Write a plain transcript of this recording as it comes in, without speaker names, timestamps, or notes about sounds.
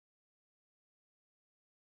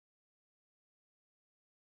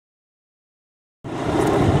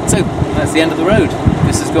So, that's the end of the road.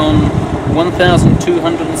 This has gone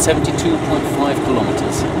 1,272.5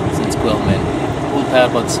 kilometres since Gwelmin. All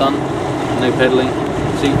powered by the sun, no pedalling.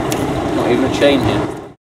 See, not even a chain here.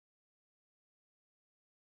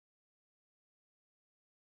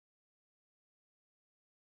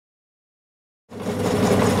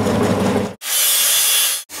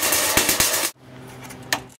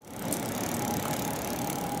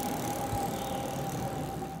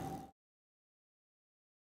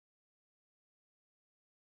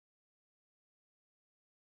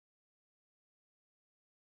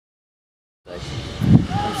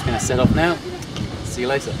 I'm just going to set off now. See you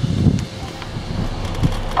later.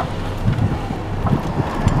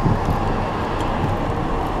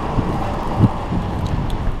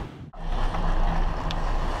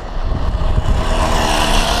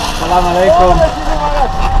 Assalamu alaikum.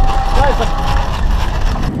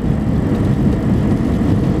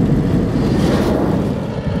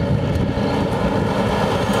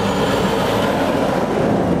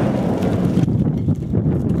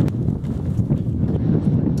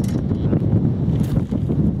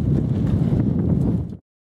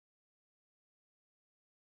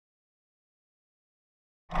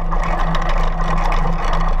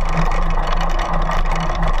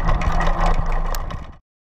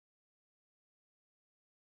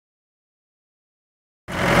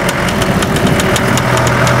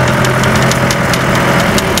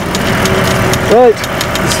 Right,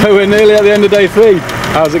 so we're nearly at the end of day 3.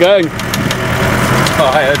 How's it going?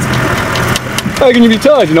 Tired. How can you be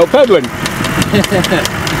tired? You're not pedalling. You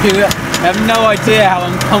have no idea how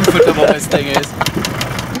uncomfortable this thing is.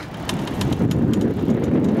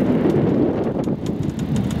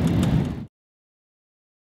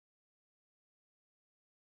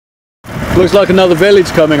 Looks like another village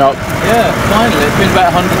coming up. Yeah, finally. It's been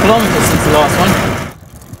about 100 kilometres since the last one.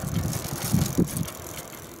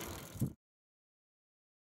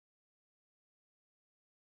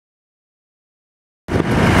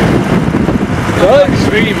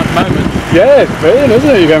 Extreme at the moment. Yeah, it's brilliant, isn't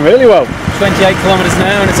it? You're going really well. 28 kilometres an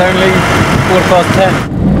hour and it's only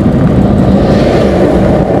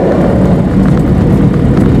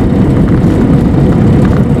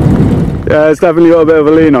 10. Yeah, it's definitely got a bit of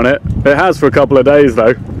a lean on it. It has for a couple of days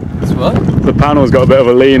though. That's what? The panel's got a bit of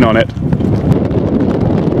a lean on it.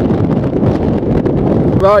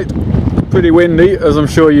 Right, pretty windy as I'm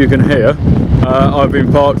sure you can hear. I've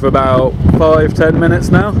been parked for about 5-10 minutes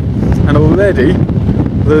now, and already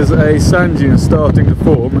there's a sand dune starting to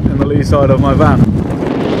form in the lee side of my van.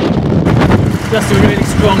 Just a really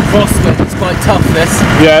strong crosswind, it's quite tough this.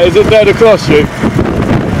 Yeah, is it dead across you?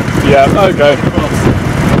 Yeah, okay.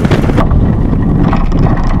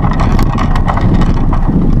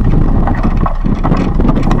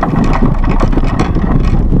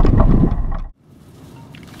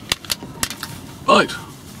 Right,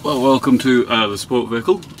 well, welcome to the sport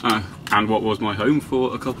vehicle and what was my home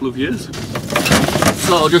for a couple of years.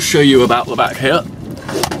 So I'll just show you about the back here.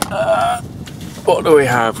 What do we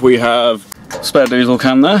have? We have a spare diesel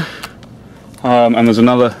can there, and there's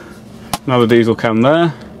another diesel can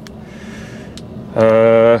there.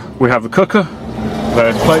 We have the cooker,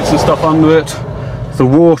 there's plates and stuff under it. The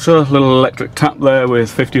water, little electric tap there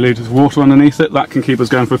with 50 litres of water underneath it. That can keep us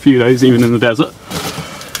going for a few days, even in the desert.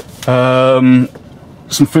 Some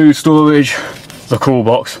food storage, the cool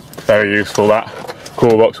box, very useful that.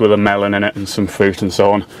 Cool box with a melon in it and some fruit and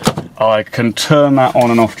so on. I can turn that on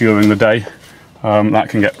and off during the day. That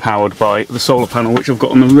can get powered by the solar panel which I've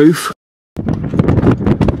got on the roof.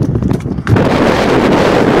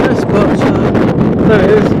 Yes, but there it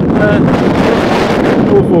is.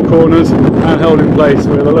 All 4 corners and held in place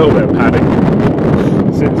with a little bit of padding.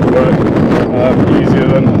 Seems to work.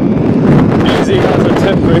 Easy as a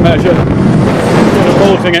temporary measure. Sort of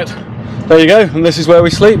bolting it. There you go, and this is where we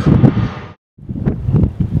sleep.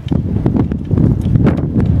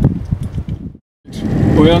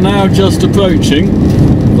 We are now just approaching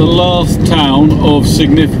the last town of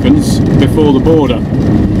significance before the border.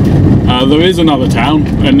 There is another town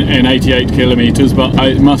in 88 kilometres, but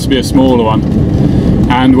it must be a smaller one.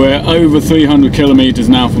 And we're over 300 kilometres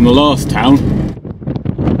now from the last town.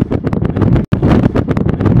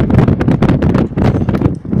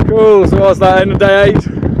 Cool, so what's that, end of day 8? I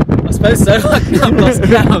suppose so, I've lost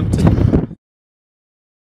count.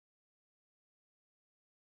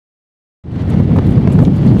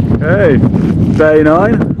 Okay, day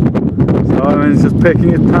 9. Simon's just picking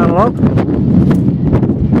his panel up.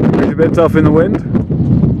 It's a bit tough in the wind.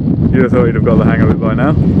 You'd have thought you'd have got the hang of it by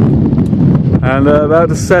now. And about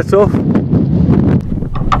to set off.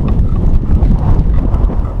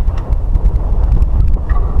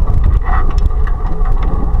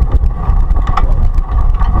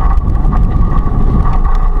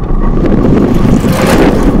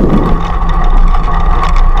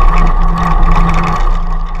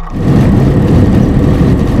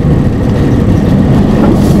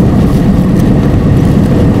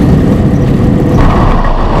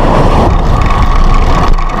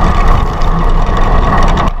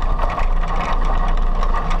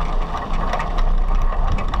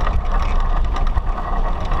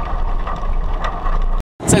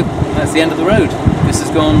 is the end of the road. This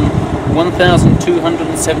has gone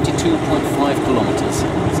 1,272.5 kilometres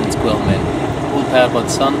since Guelme. All powered by the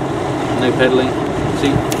sun, no pedalling.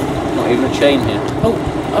 See, not even a chain here. Oh,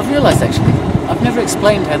 I've realised actually, I've never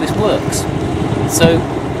explained how this works. So,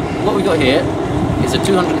 what we've got here is a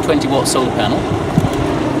 220 watt solar panel.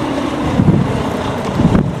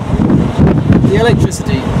 The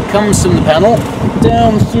electricity comes from the panel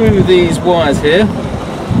down through these wires here.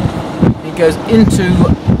 It goes into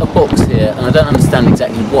a box here, and I don't understand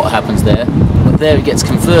exactly what happens there, but there it gets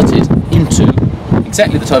converted into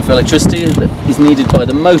exactly the type of electricity that is needed by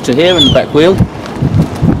the motor here in the back wheel.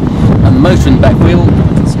 And the motor in the back wheel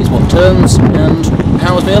is what turns and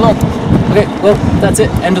powers me along. Okay, well that's it,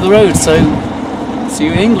 end of the road, so see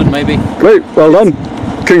you in England maybe. Great, well done.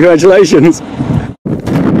 Congratulations.